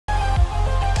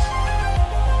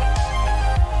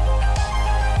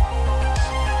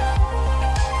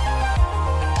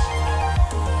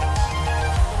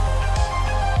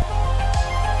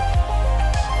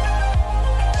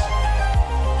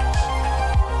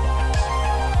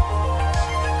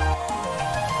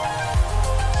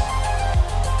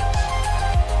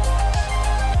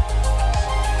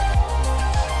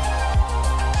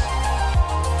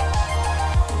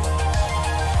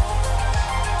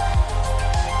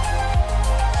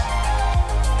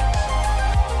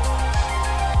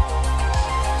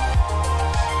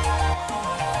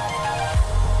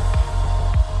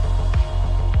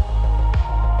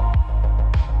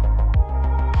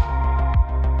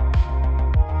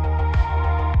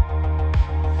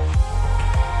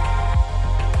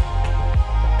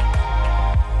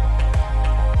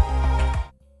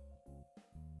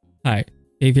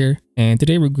Dave here, and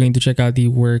today we're going to check out the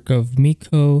work of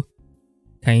Mikko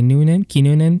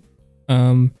Kinnunen.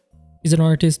 He's an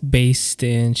artist based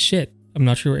in I'm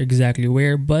not sure exactly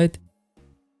where, but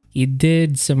he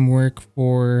did some work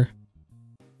for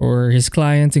his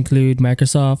clients include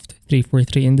Microsoft,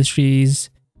 343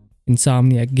 Industries,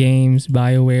 Insomniac Games,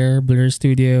 BioWare, Blur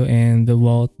Studio, and the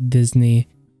Walt Disney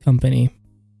Company.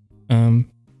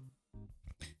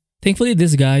 Thankfully,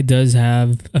 this guy does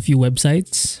have a few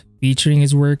websites featuring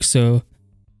his work. So,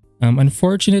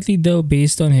 unfortunately, though,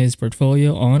 based on his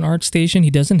portfolio on ArtStation,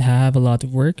 he doesn't have a lot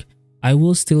of work. I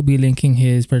will still be linking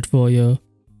his portfolio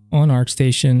on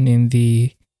ArtStation in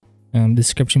the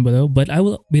description below, but I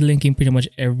will be linking pretty much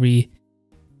every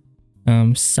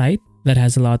site that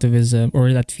has a lot of his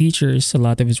or that features a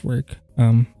lot of his work.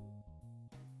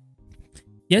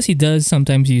 Yes, he does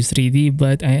sometimes use 3D,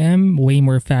 but I am way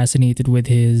more fascinated with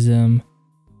his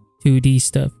 2D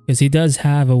stuff because he does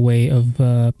have a way of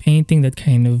painting that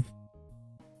kind of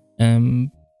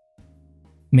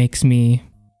makes me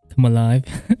come alive.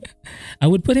 I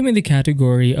would put him in the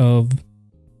category of,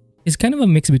 it's kind of a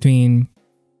mix between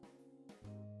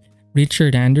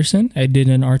Richard Anderson. I did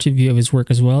an art review of his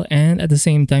work as well, and at the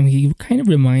same time he kind of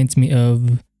reminds me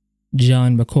of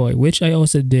John McCoy, which I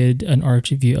also did an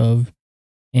art review of,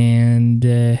 and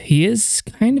he is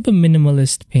kind of a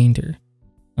minimalist painter.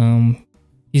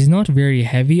 He's not very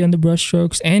heavy on the brush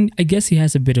strokes, and I guess he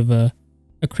has a bit of a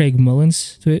Craig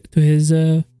Mullins to his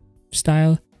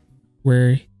style,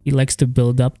 where he likes to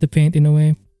build up the paint in a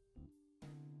way.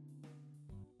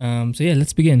 So yeah,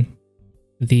 let's begin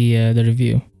the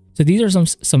review. So these are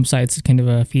some sites that kind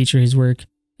of feature his work.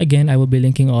 Again, I will be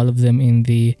linking all of them in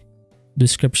the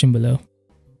description below.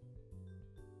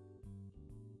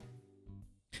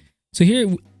 So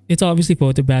here, it's obviously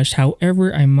photo bashed.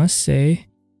 However, I must say,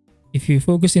 if you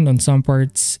focus in on some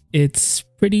parts, it's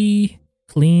pretty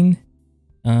clean.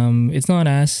 It's not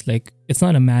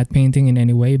a matte painting in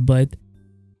any way, but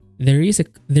there is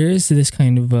this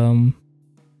kind of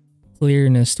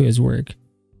clearness to his work.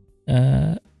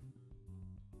 And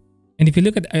if you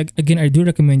look at, again, I do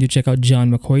recommend you check out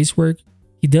John McCoy's work.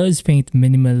 He does paint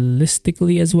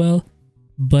minimalistically as well,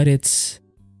 but it's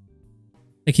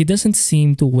like he doesn't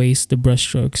seem to waste the brush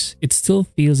strokes. It still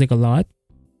feels like a lot.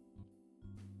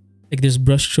 Like there's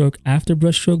brush stroke after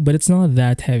brush stroke, but it's not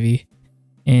that heavy.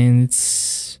 And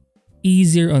it's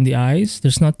easier on the eyes.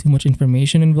 There's not too much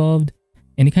information involved.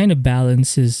 And he kind of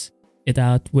balances it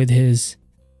out with his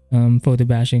photo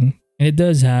bashing. And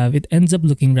it ends up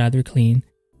looking rather clean.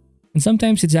 And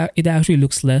sometimes it actually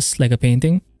looks less like a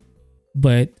painting.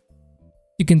 But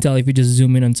you can tell if you just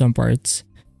zoom in on some parts.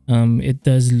 It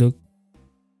does look,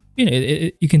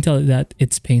 you can tell that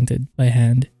it's painted by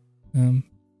hand.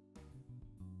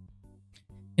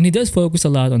 And he does focus a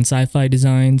lot on sci-fi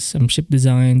designs, ship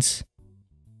designs,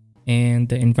 and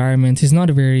the environment. He's not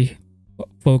very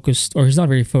focused, I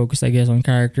guess, on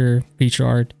character, feature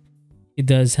art. He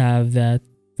does have that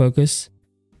focus.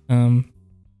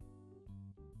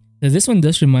 This one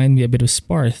does remind me a bit of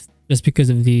Sparth, just because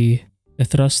of the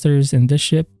thrusters in this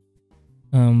ship.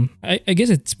 I guess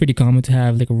it's pretty common to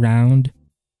have like round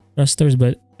thrusters,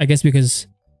 but I guess because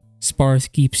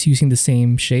Sparth keeps using the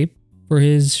same shape for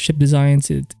his ship designs,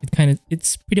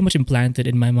 it's pretty much implanted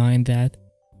in my mind that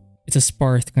it's a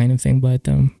Sparth kind of thing. But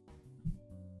again,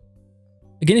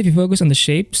 if you focus on the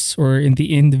shapes or in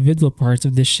the individual parts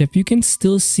of this ship, you can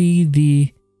still see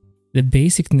the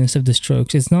basicness of the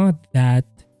strokes. It's not that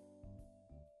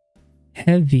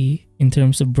heavy in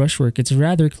terms of brushwork. It's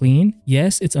rather clean.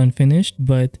 Yes, it's unfinished,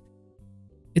 but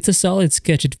it's a solid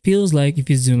sketch. It feels like, if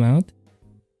you zoom out,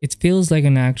 it feels like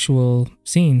an actual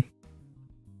scene.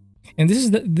 And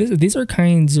these are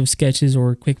kinds of sketches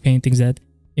or quick paintings that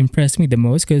impress me the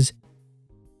most, because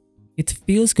it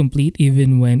feels complete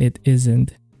even when it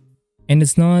isn't. And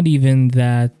it's not even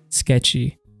that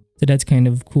sketchy. So that's kind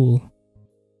of cool.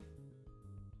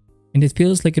 And it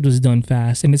feels like it was done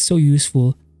fast, and it's so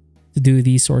useful to do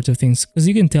these sorts of things, because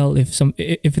you can tell if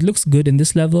it looks good in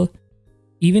this level,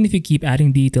 even if you keep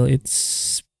adding detail,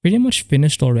 it's pretty much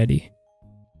finished already.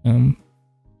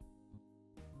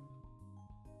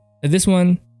 This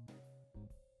one,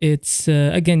 it's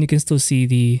again, you can still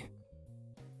see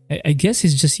I guess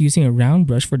he's just using a round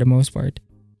brush for the most part.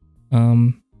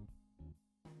 A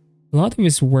lot of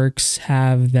his works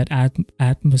have that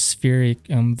atmospheric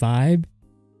vibe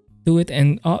to it,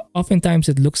 and oftentimes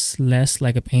it looks less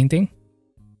like a painting.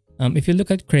 If you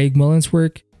look at Craig Mullins'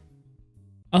 work,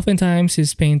 oftentimes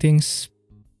his paintings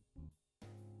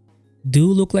do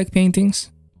look like paintings,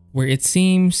 where it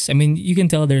seems, you can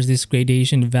tell there's this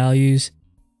gradation of values.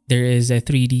 There is a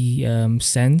 3D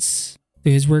sense to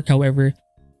his work. However,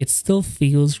 it still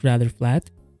feels rather flat.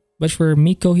 But for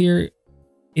Mikko here,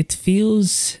 it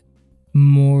feels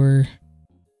more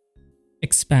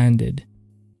expanded.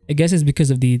 I guess it's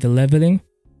because of the leveling.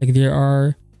 Like there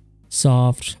are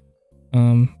soft,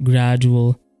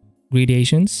 gradual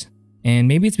gradations, and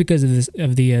maybe it's because of this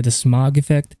the smog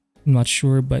effect. I'm not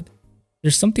sure, but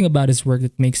there's something about his work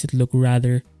that makes it look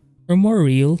rather or more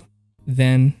real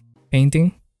than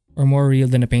painting, or more real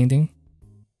than a painting.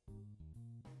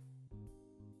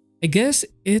 I guess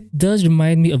it does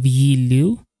remind me of Yi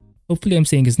Liu. Hopefully I'm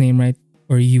saying his name right.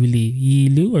 Or Yu Li. Yi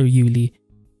Liu or Yu Li.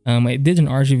 I did an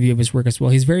art review of his work as well.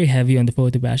 He's very heavy on the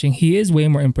photo bashing. He is way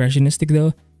more impressionistic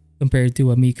though, compared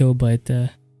to Mikko, but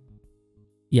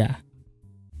yeah.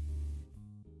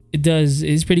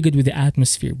 It's pretty good with the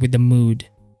atmosphere, with the mood,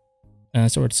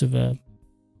 sorts of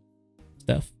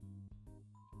stuff.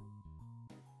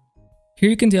 Here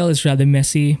you can tell it's rather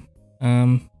messy,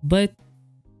 but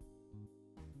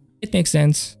it makes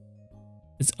sense.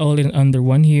 It's all in under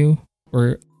one hue,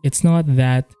 or it's not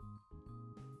that.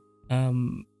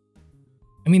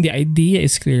 I mean, the idea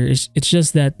is clear. It's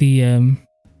just that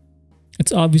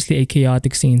it's obviously a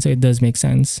chaotic scene, so it does make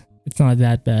sense. It's not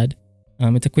that bad.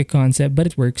 It's a quick concept, but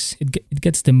it works. It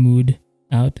gets the mood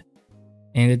out,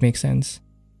 and it makes sense.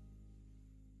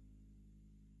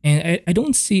 And I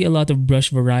don't see a lot of brush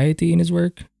variety in his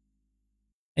work.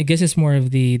 I guess it's more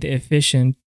of the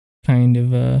efficient kind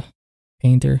of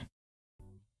painter.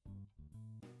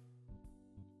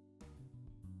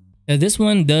 This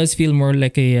one does feel more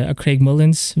like a Craig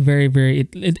Mullins.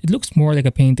 It looks more like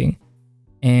a painting.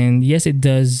 And yes, it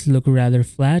does look rather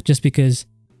flat just because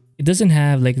it doesn't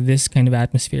have like this kind of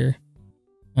atmosphere.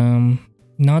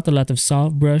 Not a lot of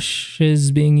soft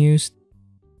brushes being used.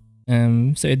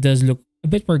 So it does look a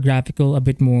bit more graphical, a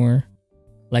bit more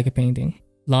like a painting.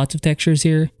 Lots of textures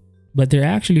here, but they're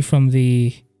actually from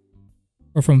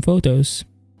from photos.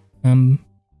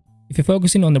 If you're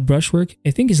focusing on the brushwork,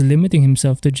 I think he's limiting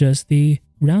himself to just the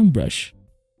round brush.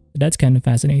 That's kind of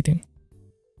fascinating.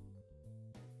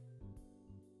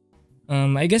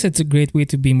 I guess it's a great way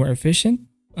to be more efficient.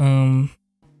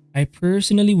 I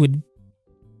personally would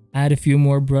add a few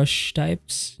more brush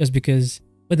types just because,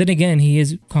 but then again, he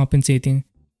is compensating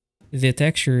the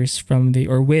textures from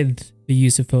with the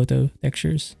use of photo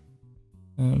textures.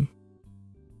 Pretty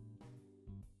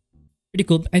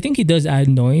cool. I think he does add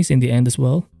noise in the end as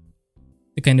well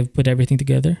to kind of put everything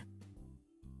together.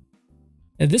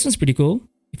 This one's pretty cool.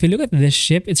 If you look at this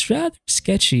ship, it's rather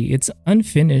sketchy. It's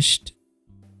unfinished,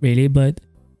 really, but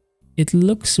it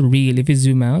looks real if you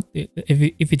zoom out.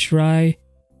 If you try,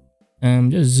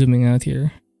 just zooming out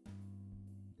here,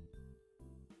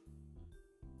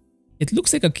 it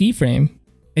looks like a keyframe.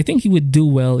 I think he would do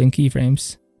well in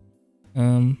keyframes,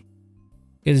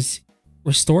 because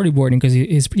we're storyboarding because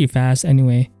he's pretty fast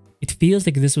anyway. It feels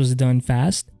like this was done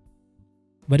fast,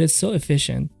 but it's so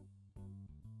efficient.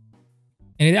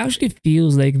 And it actually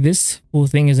feels like this whole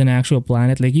thing is an actual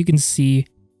planet. Like you can see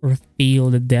or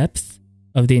feel the depth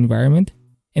of the environment.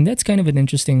 And that's kind of an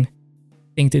interesting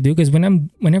thing to do because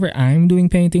whenever I'm doing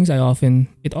paintings, it often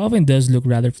does look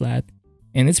rather flat.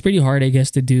 And it's pretty hard, I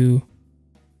guess, to do,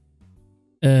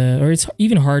 or it's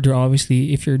even harder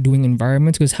obviously if you're doing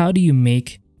environments, because how do you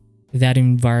make that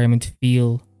environment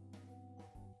feel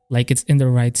like it's in the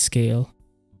right scale?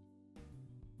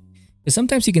 Because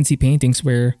sometimes you can see paintings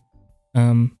where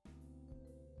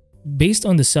based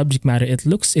on the subject matter, it's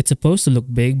supposed to look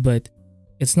big, but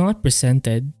it's not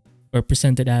presented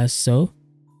as so.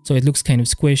 So it looks kind of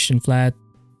squished and flat,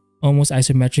 almost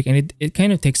isometric, and it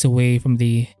kind of takes away from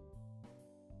the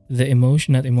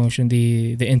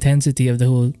intensity of the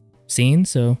whole scene.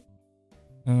 So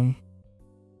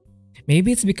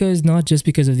maybe it's because not just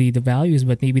because of the values,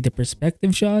 but maybe the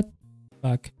perspective shot.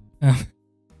 Fuck.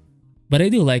 But I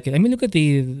do like it. I mean, look at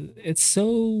it's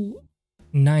so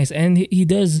nice, and he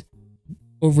does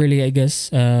overly, I guess,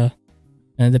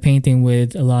 the painting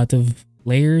with a lot of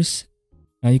layers.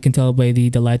 You can tell by the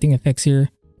lighting effects here.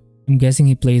 I'm guessing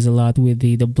he plays a lot with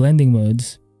the blending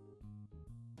modes.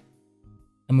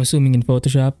 I'm assuming in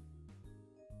Photoshop.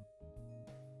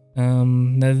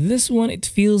 Now this one, it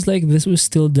feels like this was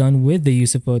still done with the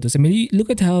use of photos. I mean, look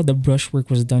at how the brushwork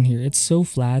was done here. It's so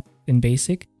flat and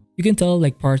basic. You can tell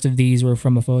like parts of these were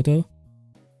from a photo.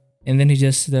 And then he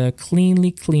just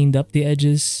cleanly cleaned up the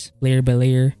edges layer by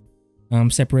layer.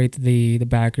 Separate the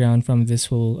background from this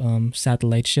whole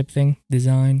satellite ship thing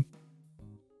design.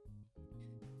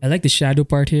 I like the shadow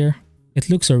part here. It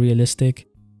looks so realistic.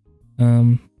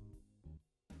 Now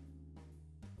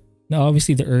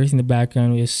obviously the earth in the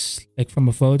background is like from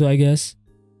a photo, I guess.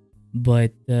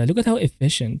 But look at how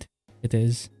efficient it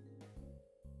is.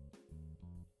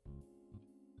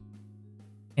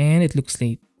 and it looks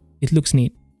neat. It looks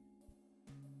neat.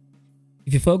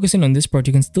 If you focus in on this part,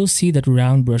 you can still see that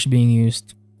round brush being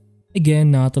used. Again,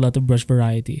 not a lot of brush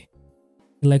variety.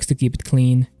 He likes to keep it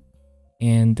clean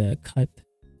and cut.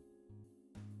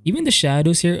 Even the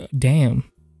shadows here, damn.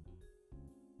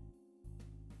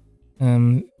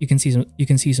 You can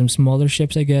see some smaller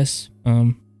ships, I guess.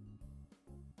 I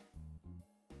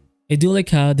do like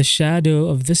how the shadow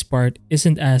of this part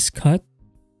isn't as cut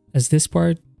as this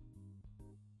part.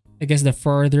 I guess the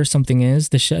farther something is,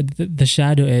 the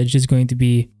shadow edge is going to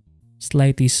be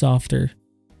slightly softer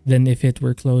than if it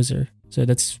were closer. So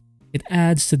it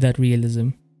adds to that realism.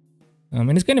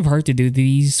 And it's kind of hard to do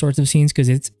these sorts of scenes because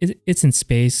it's in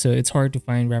space, so it's hard to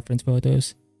find reference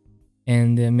photos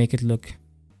and make it look,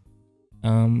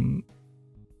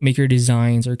 make your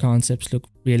designs or concepts look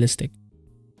realistic.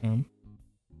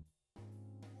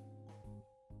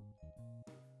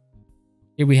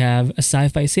 Here we have a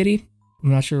sci-fi city.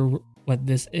 I'm not sure what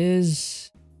this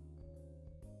is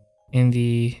in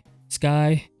the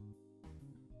sky,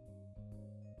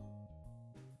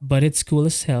 but it's cool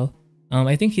as hell.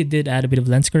 I think he did add a bit of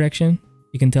lens correction.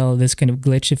 You can tell this kind of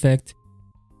glitch effect.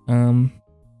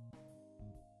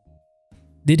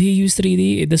 Did he use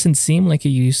 3D? It doesn't seem like he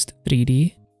used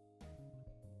 3D.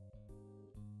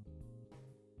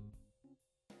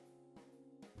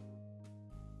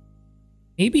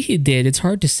 Maybe he did. It's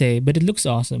hard to say, but it looks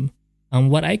awesome.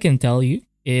 What I can tell you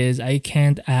is I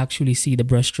can't actually see the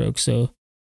brushstroke, so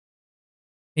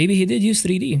maybe he did use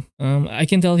 3D. I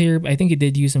can tell here, I think he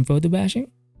did use some photo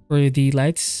bashing for the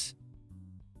lights.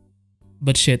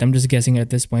 But shit, I'm just guessing at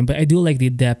this point. But I do like the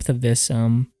depth of this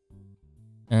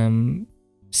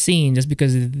scene just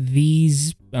because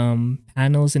these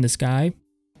panels in the sky,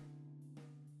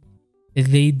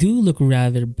 they do look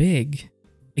rather big.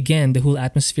 Again, the whole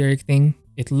atmospheric thing,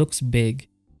 it looks big.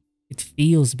 It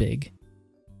feels big.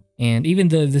 And even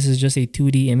though this is just a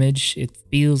 2D image, it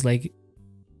feels like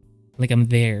I'm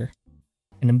there.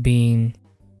 And I'm being...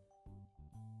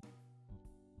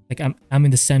 like I'm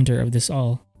in the center of this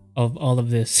all of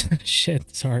this.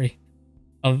 Shit, sorry.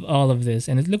 Of all of this.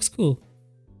 And it looks cool.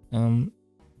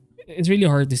 It's really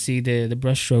hard to see the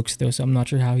brush strokes though, so I'm not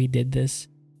sure how he did this.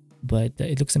 But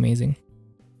it looks amazing.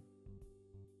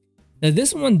 Now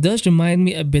this one does remind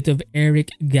me a bit of Eric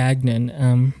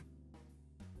Gagnon.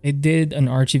 I did an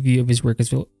art review of his work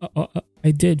as well.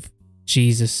 I did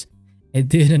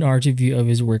an art review of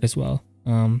his work as well.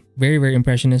 Very, very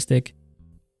impressionistic.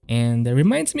 And it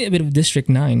reminds me a bit of District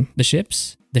 9. The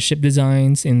ship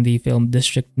designs in the film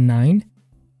District 9.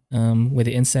 Where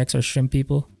the insects are shrimp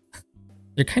people.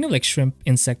 They're kind of like shrimp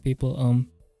insect people.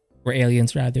 Or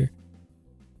aliens rather.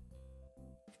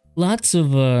 Lots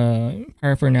of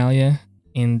paraphernalia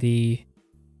in the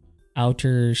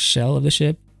outer shell of the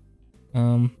ship.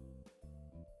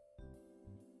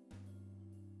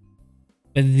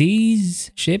 But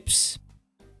these ships,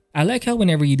 I like how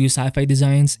whenever you do sci-fi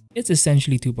designs, it's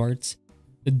essentially two parts.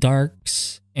 The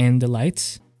darks and the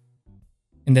lights.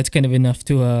 And that's kind of enough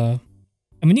to,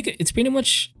 I mean, it's pretty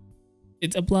much,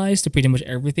 it applies to pretty much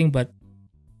everything, but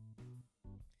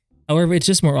however, it's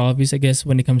just more obvious, I guess,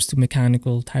 when it comes to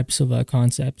mechanical types of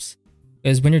concepts.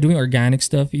 Because when you're doing organic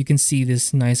stuff, you can see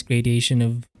this nice gradation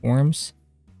of forms,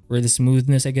 where the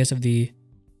smoothness, I guess, of the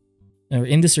or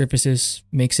in the surfaces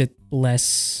makes it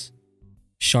less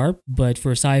sharp. But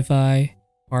for sci-fi,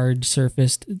 hard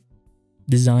surfaced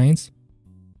designs,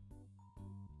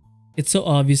 it's so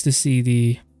obvious to see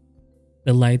the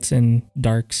lights and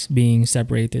darks being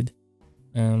separated.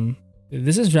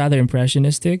 This is rather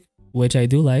impressionistic, which I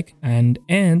do like and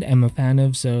I'm a fan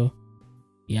of, so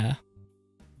yeah.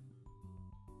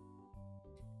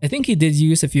 I think he did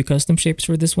use a few custom shapes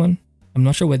for this one. I'm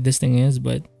not sure what this thing is,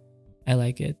 but I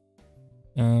like it.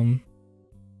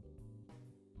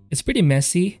 It's pretty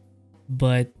messy,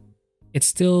 but it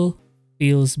still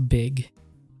feels big-ish.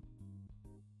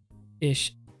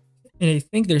 And I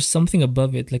think there's something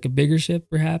above it, like a bigger ship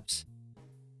perhaps.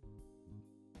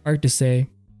 Hard to say.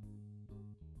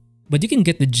 But you can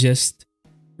get the gist,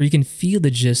 or you can feel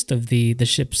the gist of the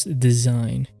ship's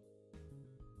design.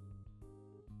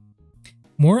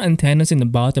 More antennas in the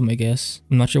bottom, I guess.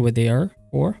 I'm not sure what they are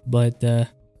for, but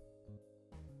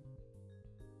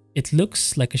it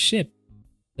looks like a ship.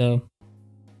 So,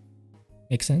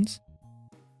 makes sense,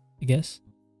 I guess.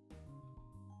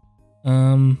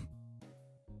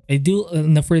 I do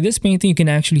now for this painting, you can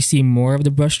actually see more of the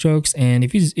brushstrokes, and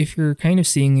if you're kind of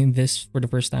seeing this for the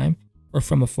first time or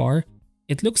from afar,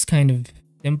 it looks kind of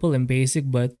simple and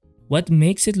basic. But what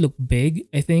makes it look big,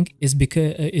 I think, is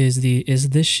because is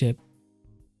this ship.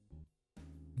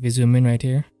 If you zoom in right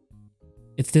here,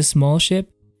 it's this small ship.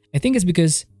 I think it's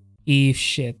because he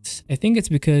shits. I think it's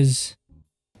because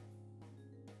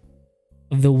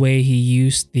of the way he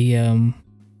used the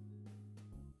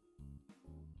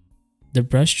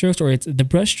brush strokes, or the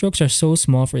brush strokes are so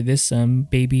small for this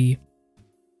baby.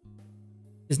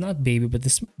 It's not baby, but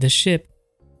the ship.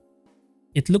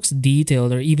 It looks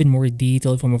detailed, or even more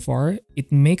detailed from afar.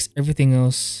 It makes everything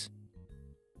else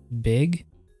big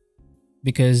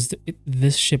because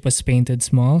this ship was painted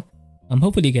small.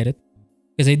 Hopefully you get it,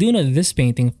 because I do know that this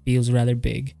painting feels rather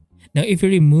big. Now, if you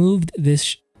removed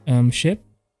this ship,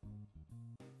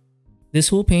 this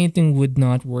whole painting would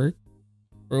not work,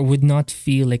 or would not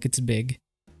feel like it's big.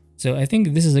 So I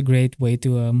think this is a great way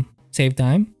to save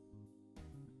time.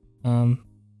 All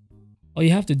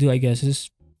you have to do, I guess, is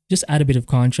just add a bit of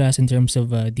contrast in terms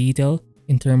of detail,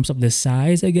 in terms of the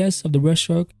size, I guess, of the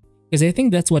brushstroke, because I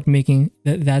think that's what making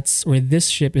that's or this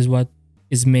ship is what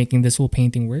is making this whole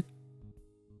painting work.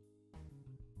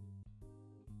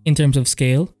 In terms of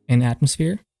scale and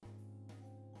atmosphere,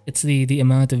 it's the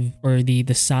amount of, or the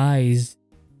size,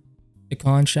 the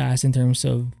contrast in terms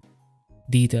of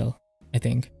detail, I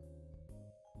think.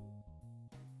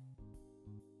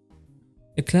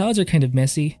 The clouds are kind of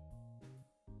messy,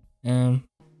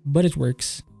 but it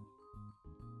works.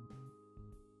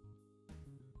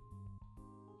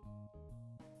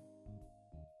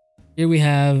 Here we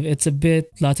have, it's a bit,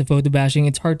 lots of photo bashing.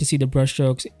 It's hard to see the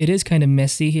brushstrokes. It is kind of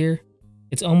messy here.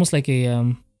 It's almost like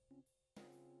a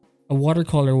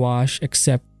watercolor wash,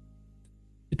 except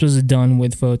it was done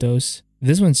with photos.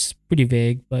 This one's pretty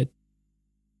vague, but...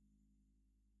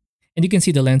 And you can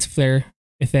see the lens flare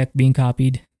effect being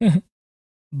copied.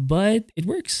 But it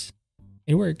works.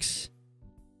 It works.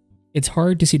 It's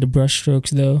hard to see the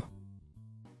brushstrokes though.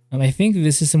 I think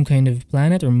this is some kind of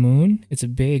planet or moon. It's a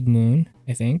big moon,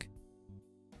 I think.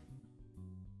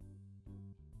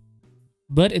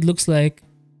 But it looks like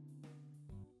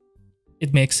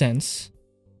it makes sense.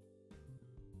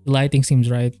 The lighting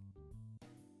seems right.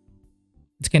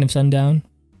 It's kind of sundown-ish.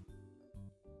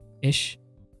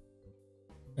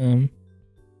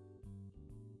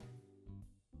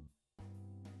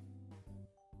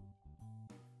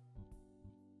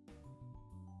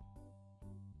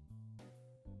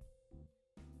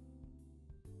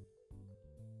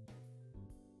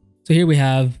 So here we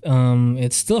have,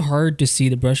 it's still hard to see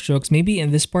the brushstrokes. Maybe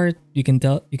in this part, you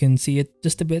can see it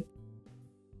just a bit.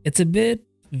 It's a bit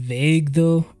vague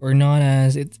though, or not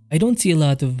as, I don't see a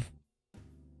lot of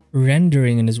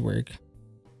rendering in his work.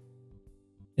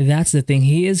 That's the thing.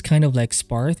 He is kind of like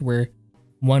Sparth, where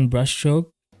one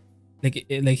brushstroke, like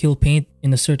he'll paint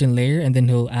in a certain layer and then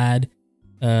he'll add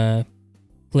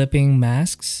clipping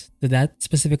masks to that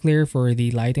specific layer for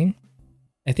the lighting.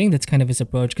 I think that's kind of his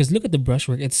approach, because look at the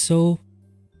brushwork. It's so,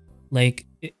 like,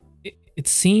 it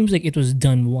seems like it was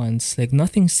done once. Like,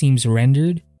 nothing seems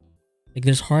rendered. Like,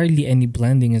 there's hardly any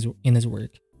blending in his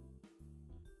work.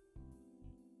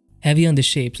 Heavy on the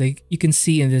shapes. Like, you can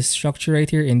see in this structure right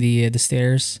here in the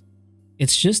stairs.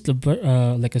 It's just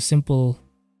like a simple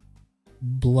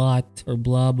blot or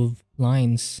blob of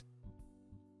lines.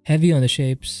 Heavy on the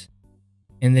shapes.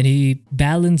 And then he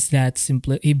balances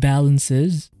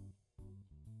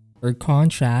or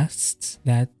contrasts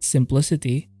that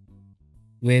simplicity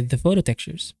with the photo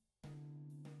textures.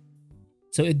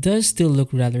 So it does still look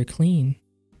rather clean.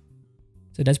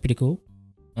 So that's pretty cool.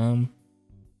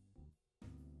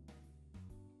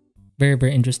 Very,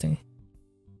 very interesting.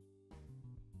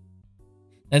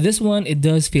 Now this one, it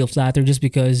does feel flatter just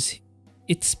because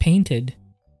it's painted.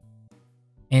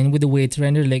 And with the way it's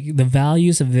rendered, like the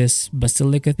values of this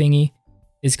basilica thingy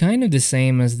is kind of the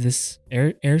same as this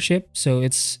airship. So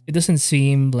it doesn't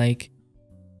seem like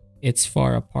it's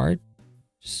far apart.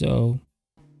 So,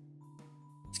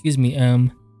 excuse me,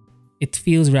 it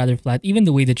feels rather flat. Even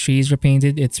the way the trees are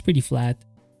painted, it's pretty flat.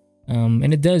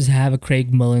 And it does have a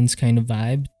Craig Mullins kind of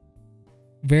vibe.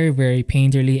 Very, very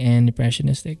painterly and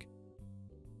impressionistic.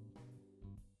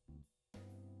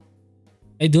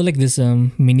 I do like this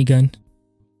minigun.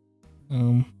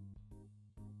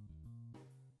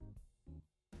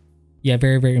 Yeah,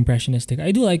 very, very impressionistic.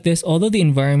 I do like this, although the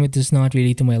environment is not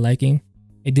really to my liking.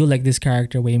 I do like this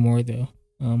character way more though.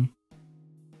 And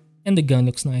the gun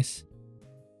looks nice.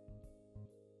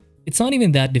 It's not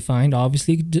even that defined,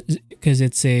 obviously, because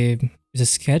it's a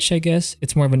sketch, I guess.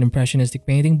 It's more of an impressionistic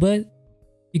painting, but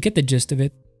you get the gist of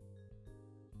it.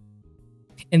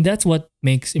 And that's what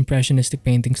makes impressionistic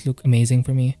paintings look amazing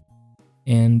for me.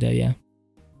 And yeah.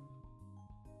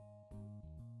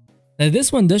 Now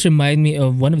this one does remind me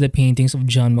of one of the paintings of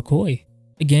John McCoy.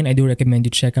 Again, I do recommend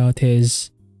you check out his,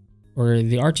 or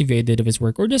the art review I did of his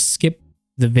work, or just skip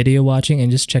the video watching and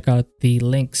just check out the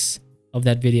links of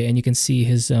that video, and you can see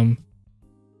his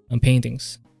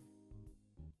paintings.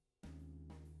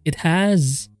 It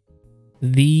has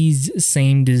these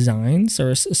same designs,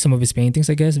 or some of his paintings,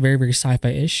 I guess, very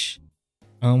sci-fi-ish.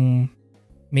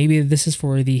 Maybe this is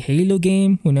for the Halo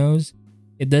game, who knows?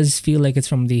 It does feel like it's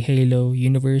from the Halo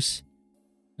universe.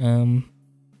 You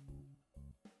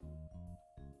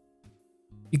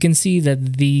can see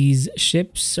that these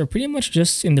ships are pretty much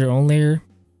just in their own layer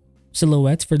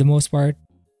silhouettes for the most part.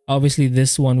 Obviously,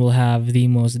 this one will have the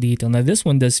most detail. Now, this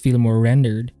one does feel more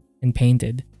rendered and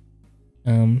painted.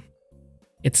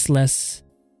 It's less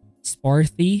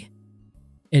sparthy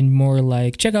and more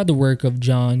like, check out the work of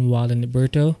John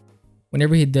Wallenberto.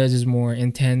 Whenever he does his more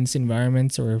intense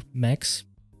environments or mechs,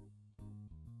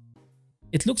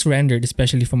 it looks rendered,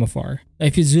 especially from afar.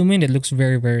 If you zoom in, it looks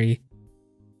very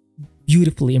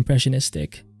beautifully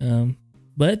impressionistic.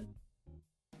 But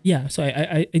yeah, so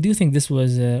I do think this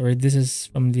was or this is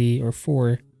from the, or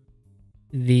for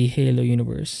the Halo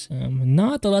universe.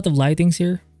 Not a lot of lightings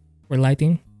here, or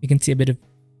lighting. You can see a bit of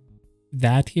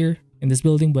that here in this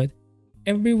building, but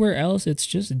everywhere else it's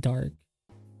just dark.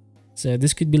 So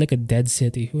this could be like a dead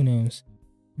city, who knows?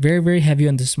 Very heavy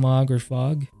on the smog or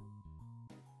fog.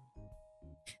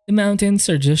 The mountains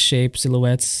are just shaped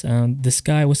silhouettes. The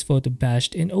sky was photo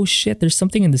bashed in. Oh shit, there's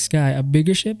something in the sky. A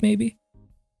bigger ship maybe?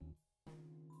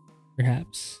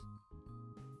 Perhaps.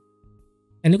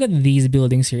 And look at these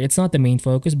buildings here. It's not the main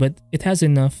focus, but it has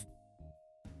enough,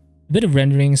 a bit of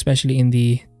rendering, especially in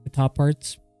the top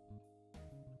parts,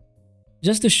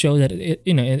 just to show that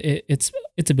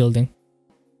it's a building,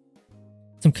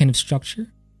 some kind of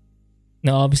structure.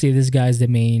 Now, obviously, this guy's the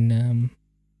main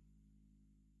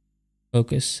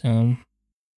focus.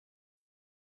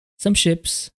 Some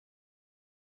ships.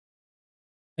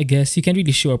 I guess you can't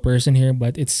really show a person here,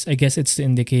 but I guess it's to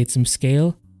indicate some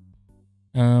scale.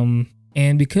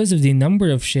 And because of the number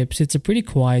of ships, it's a pretty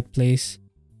quiet place.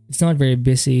 It's not very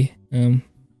busy.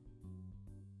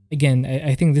 Again,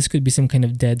 I think this could be some kind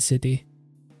of dead city.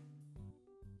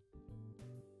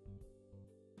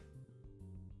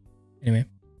 Anyway.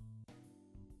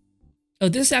 Oh,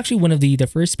 this is actually one of the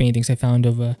first paintings I found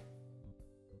of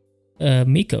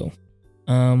Mikko.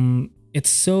 It's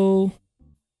so...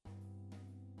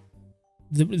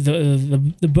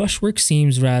 The brushwork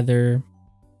seems rather...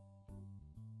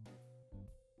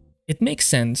 It makes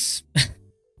sense.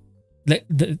 Like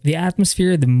the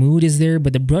atmosphere, the mood is there,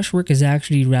 but the brushwork is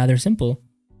actually rather simple.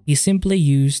 He simply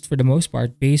used, for the most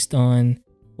part, based on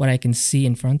what I can see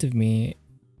in front of me,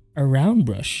 a round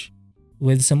brush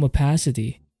with some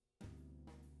opacity.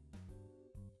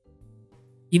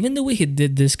 Even the way he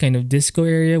did this kind of disco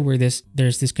area where there's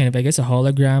this kind of, I guess, a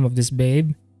hologram of this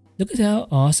babe. Look at how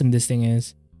awesome this thing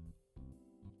is.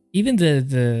 Even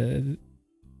the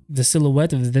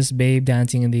silhouette of this babe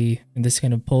dancing in this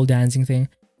kind of pole dancing thing,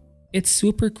 it's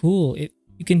super cool.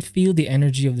 You can feel the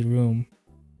energy of the room.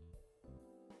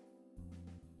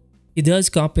 He does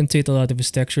compensate a lot of his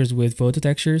textures with photo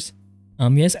textures.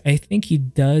 Yes, I think he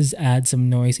does add some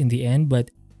noise in the end,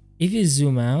 but if you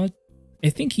zoom out, I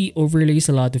think he overlays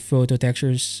a lot of photo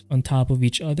textures on top of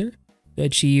each other to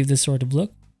achieve this sort of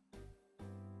look.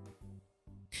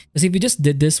 Because if you just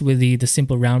did this with the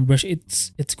simple round brush,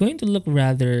 it's going to look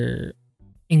rather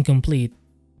incomplete.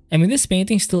 I mean, this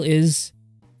painting still is,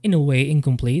 in a way,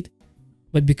 incomplete,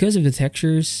 but because of the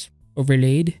textures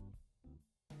overlaid,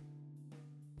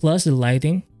 plus the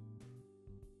lighting,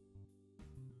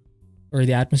 or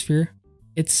the atmosphere,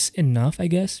 it's enough, I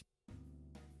guess.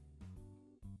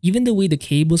 Even the way the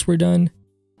cables were done,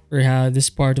 or how this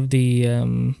part of the,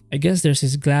 I guess there's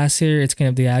this glass here, it's kind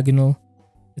of diagonal.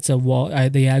 It's a wall,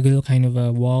 diagonal kind of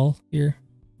a wall here.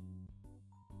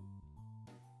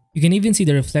 You can even see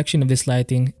the reflection of this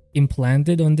lighting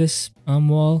implanted on this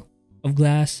wall of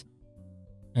glass.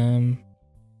 Even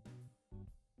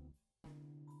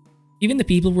the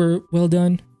people were well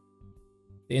done.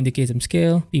 They indicate some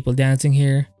scale. People dancing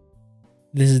here.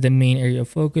 This is the main area of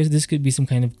focus. This could be some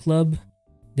kind of club,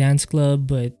 dance club,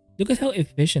 but look at how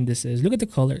efficient this is. Look at the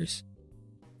colors.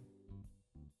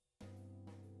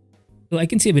 Oh, I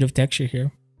can see a bit of texture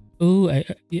here. Oh,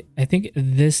 I think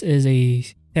this is a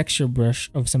texture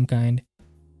brush of some kind.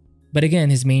 But again,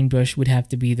 his main brush would have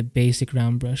to be the basic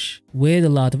round brush with a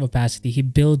lot of opacity. He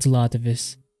builds a lot of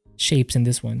his shapes in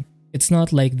this one. It's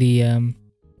not like the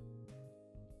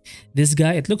this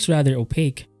guy, it looks rather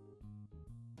opaque.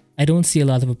 I don't see a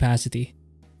lot of opacity.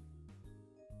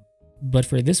 But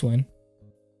for this one,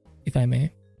 if I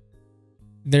may,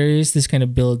 there is this kind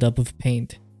of build-up of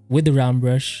paint with the round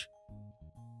brush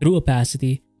through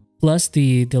opacity, plus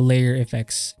the layer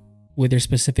effects with their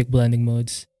specific blending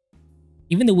modes.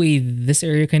 Even the way this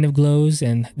area kind of glows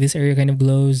and this area kind of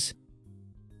glows,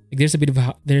 like there's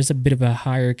a bit of a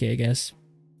hierarchy, I guess.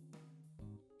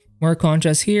 More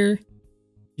contrast here.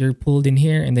 You're pulled in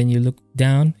here, and then you look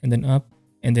down and then up,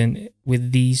 and then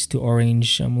with these two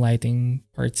orange lighting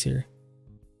parts here.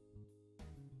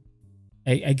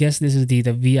 I guess this is the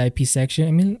VIP section.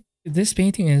 I mean, this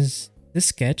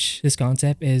sketch, this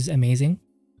concept is amazing.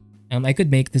 I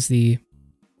could make this the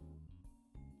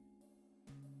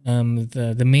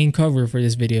main cover for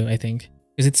this video, I think,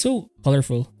 because it's so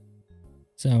colorful.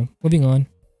 So moving on.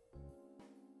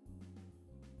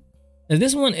 Now,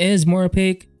 this one is more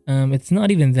opaque. It's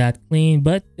not even that clean,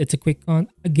 but it's a quick con.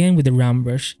 Again with the round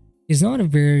brush, it's not a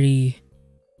very.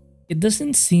 It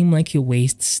doesn't seem like he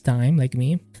wastes time like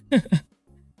me. So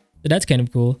that's kind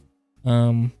of cool.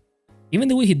 Even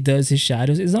the way he does his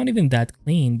shadows is not even that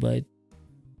clean, but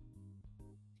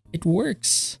it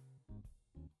works.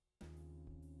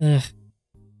 Ugh.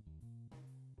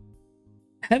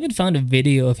 I haven't found a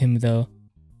video of him though.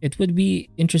 It would be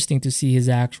interesting to see his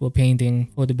actual painting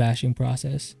photo bashing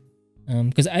process.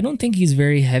 Because I don't think he's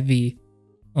very heavy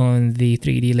on the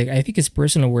 3D. Like, I think his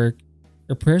personal work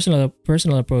or personal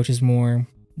approach is more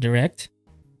direct,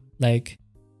 like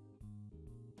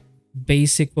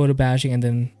basic photo bashing and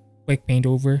then quick paint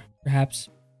over, perhaps.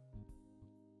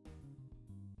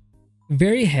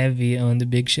 Very heavy on the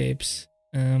big shapes.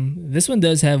 This one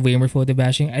does have way more photo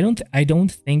bashing. I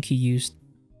don't think he used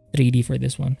 3D for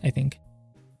this one, I think.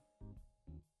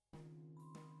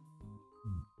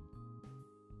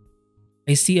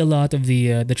 I see a lot of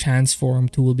the transform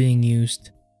tool being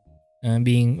used,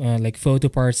 like photo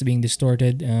parts being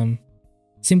distorted.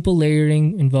 Simple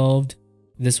layering involved.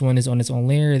 This one is on its own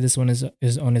layer. This one is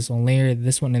on its own layer.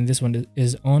 This one and this one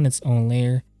is on its own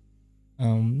layer.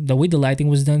 The way the lighting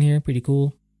was done here, pretty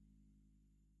cool.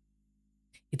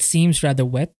 It seems rather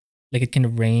wet, like it kind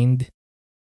of rained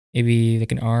maybe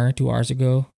like an hour, 2 hours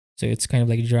ago. So it's kind of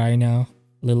like dry now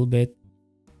a little bit.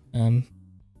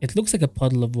 It looks like a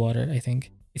puddle of water, I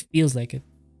think. It feels like it.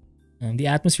 The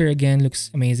atmosphere again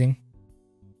looks amazing.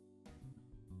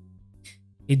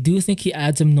 I do think he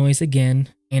adds some noise again,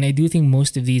 and I do think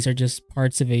most of these are just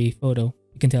parts of a photo.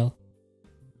 You can tell.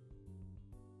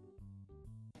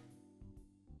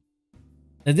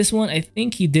 Now this one, I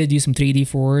think he did use some 3D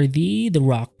for the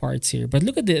rock parts here. But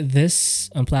look at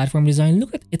this platform design.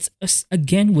 Look at it's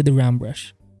again with the round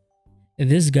brush.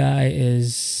 This guy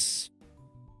is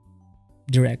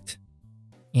direct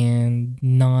and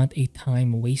not a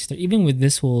time waster, even with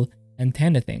this whole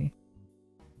antenna thing.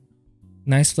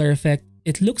 Nice flare effect.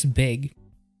 It looks big.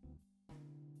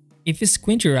 If you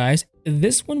squint your eyes,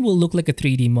 this one will look like a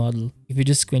 3D model. If you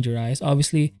just squint your eyes,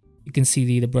 obviously you can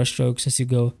see the brush strokes as you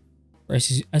go or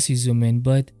as you zoom in,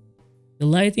 but the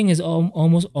lighting is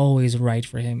almost always right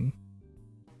for him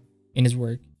in his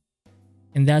work,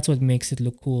 and that's what makes it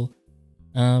look cool.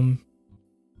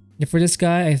 For this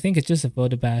guy, I think it's just a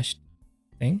photo bash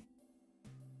thing.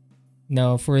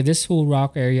 Now, for this whole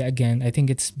rock area, again, I think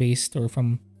it's based or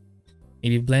from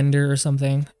maybe Blender or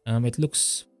something. It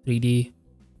looks 3D.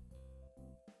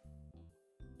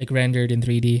 Like rendered in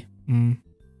 3D. I'm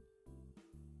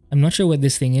not sure what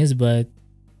this thing is, but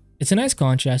it's a nice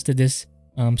contrast to this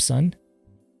sun.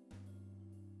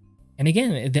 And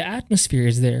again, the atmosphere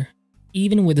is there,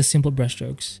 even with the simple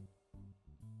brushstrokes.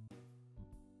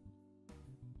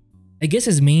 I guess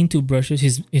his main two brushes,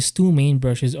 his two main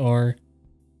brushes are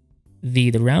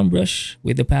the round brush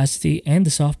with opacity and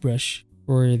the soft brush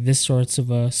for this sorts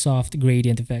of soft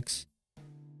gradient effects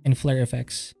and flare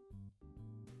effects.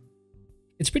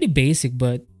 It's pretty basic,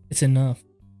 but it's enough.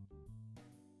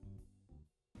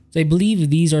 So I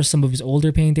believe these are some of his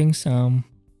older paintings.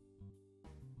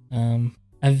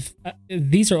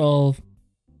 These are all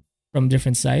from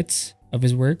different sites of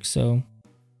his work. So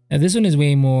this one is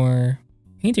way more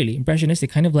painterly, impressionistic,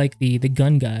 kind of like the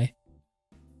gun guy.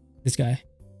 This guy.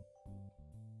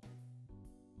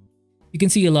 You can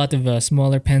see a lot of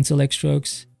smaller pencil-like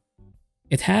strokes.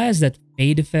 It has that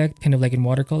fade effect, kind of like in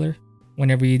watercolor.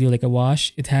 Whenever you do like a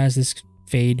wash, it has this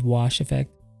fade wash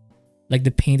effect, like the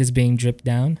paint is being dripped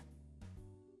down.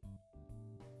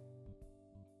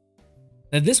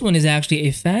 Now this one is actually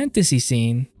a fantasy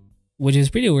scene, which is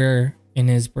pretty rare in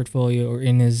his portfolio or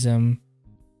in his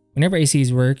whenever I see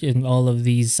his work in all of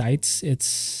these sites,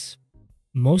 it's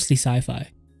mostly sci-fi.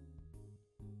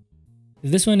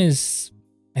 This one is,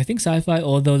 I think, sci-fi,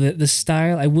 although the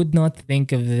style, I would not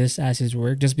think of this as his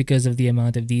work just because of the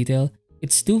amount of detail.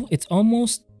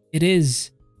 It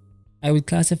is. I would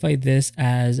classify this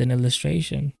as an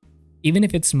illustration, even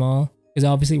if it's small, because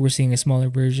obviously we're seeing a smaller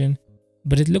version,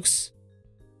 but it looks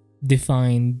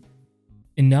defined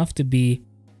enough to be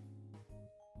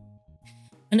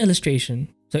an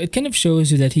illustration. So it kind of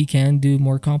shows you that he can do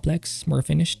more complex, more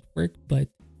finished work, but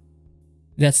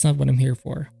that's not what I'm here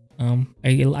for.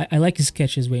 I like his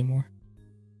sketches way more.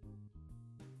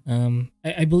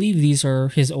 I believe these are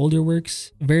his older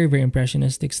works, very, very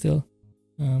impressionistic still.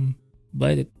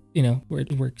 But it, where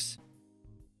it works.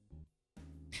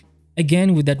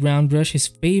 Again, with that round brush, his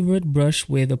favorite brush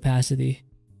with opacity.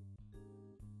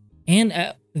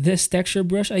 And this texture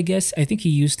brush, I think he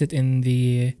used it in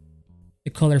the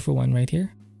colorful one right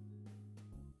here.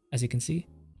 As you can see.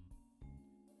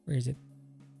 Where is it?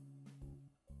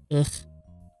 Ugh.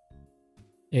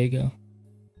 There you go.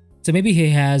 So maybe he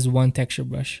has one texture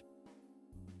brush.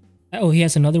 Oh, he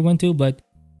has another one too, but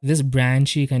this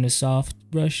branchy kind of soft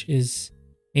brush is...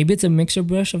 Maybe it's a mixer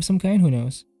brush of some kind, who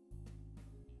knows?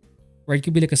 Or it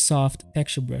could be like a soft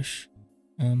texture brush.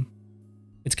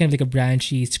 It's kind of like a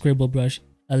branchy scribble brush.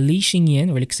 A Li Xingyan,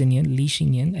 or like Xingyan, Li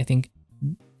Xingyan, I think,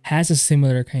 has a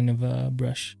similar kind of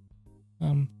brush.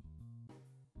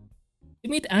 It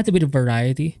might add a bit of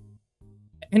variety.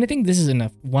 And I think this is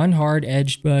enough. One hard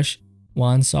edged brush,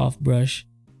 one soft brush,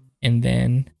 and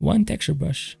then one texture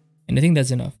brush. And I think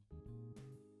that's enough.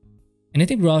 And I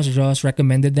think Ross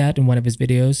recommended that in one of his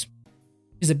videos.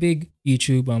 He's a big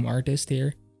YouTube artist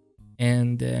here.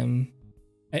 And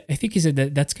I think he said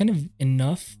that that's kind of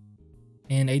enough.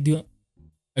 And I do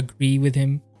agree with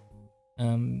him.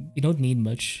 You don't need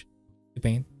much to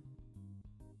paint.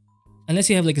 Unless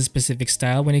you have like a specific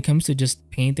style when it comes to just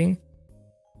painting.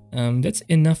 That's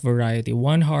enough variety.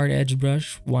 One hard edge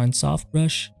brush, one soft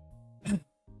brush.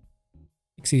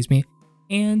 Excuse me.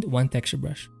 And one texture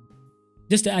brush.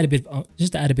 Just to add a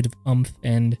bit of oomph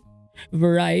and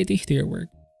variety to your work.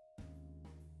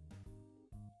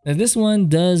 Now this one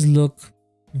does look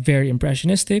very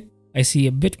impressionistic. I see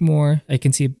a bit more. I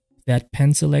can see that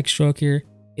pencil-like stroke here.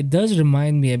 It does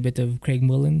remind me a bit of Craig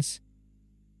Mullins.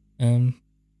 You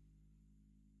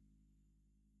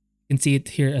can see it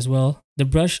here as well. The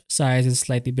brush size is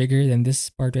slightly bigger than this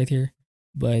part right here,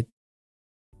 but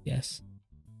yes.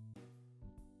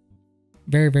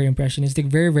 Very, very impressionistic,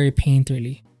 very, very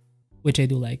painterly, which I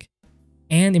do like,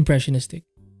 and impressionistic.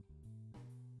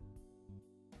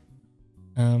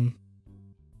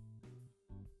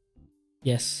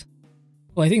 Yes.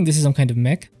 Oh, I think this is some kind of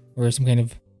mech or some kind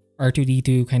of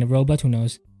R2D2 kind of robot, who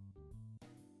knows?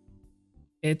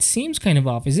 It seems kind of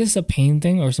off. Is this a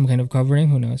painting or some kind of covering?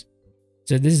 Who knows?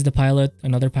 So this is the pilot,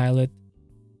 another pilot.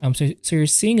 So you're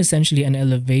seeing essentially an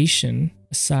elevation,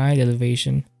 a side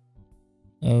elevation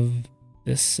of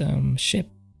this ship.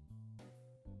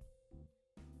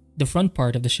 The front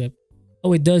part of the ship.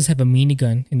 Oh, it does have a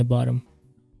minigun in the bottom,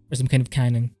 or some kind of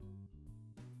cannon.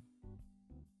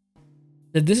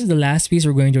 So this is the last piece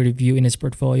we're going to review in his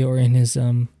portfolio or in his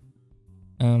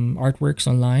artworks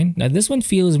online. Now this one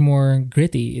feels more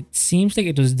gritty. It seems like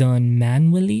it was done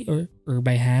manually or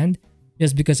by hand,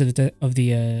 just because of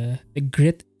the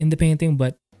grit in the painting.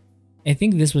 But I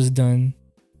think this was done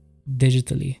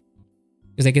digitally,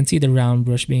 because I can see the round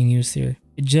brush being used here.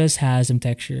 It just has some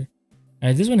texture.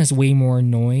 This one has way more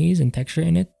noise and texture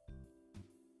in it,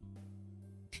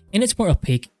 and it's more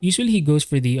opaque. Usually he goes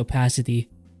for the opacity,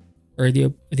 or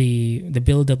the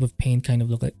buildup of paint, kind of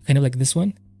like this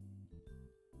one.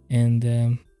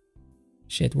 And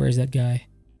shit, where is that guy?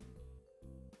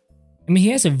 I mean,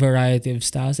 he has a variety of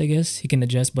styles, I guess he can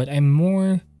adjust, but I'm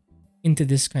more into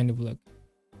this kind of look.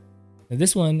 Now,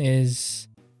 this one is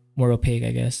more opaque,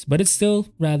 I guess, but it's still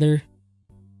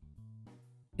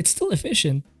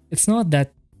efficient. It's not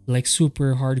that like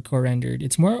super hardcore rendered.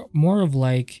 It's more of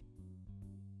like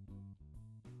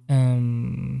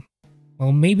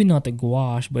well, maybe not a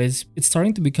gouache, but it's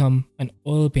starting to become an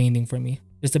oil painting for me.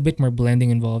 Just a bit more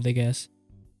blending involved, I guess.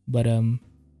 But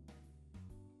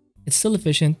it's still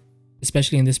efficient,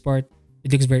 especially in this part.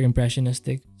 It looks very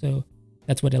impressionistic, so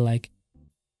that's what I like.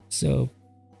 So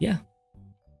yeah.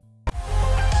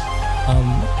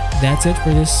 That's it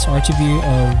for this art review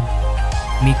of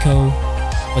Mikko.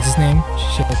 What's his name?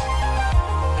 Shit.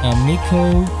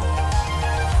 Mikko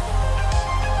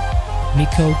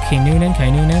Kinnunen.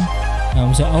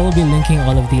 So I will be linking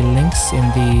all of the links in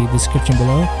the description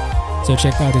below. So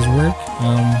check out his work.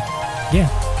 Yeah.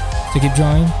 So keep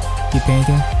drawing, keep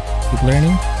painting, keep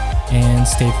learning, and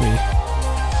stay free.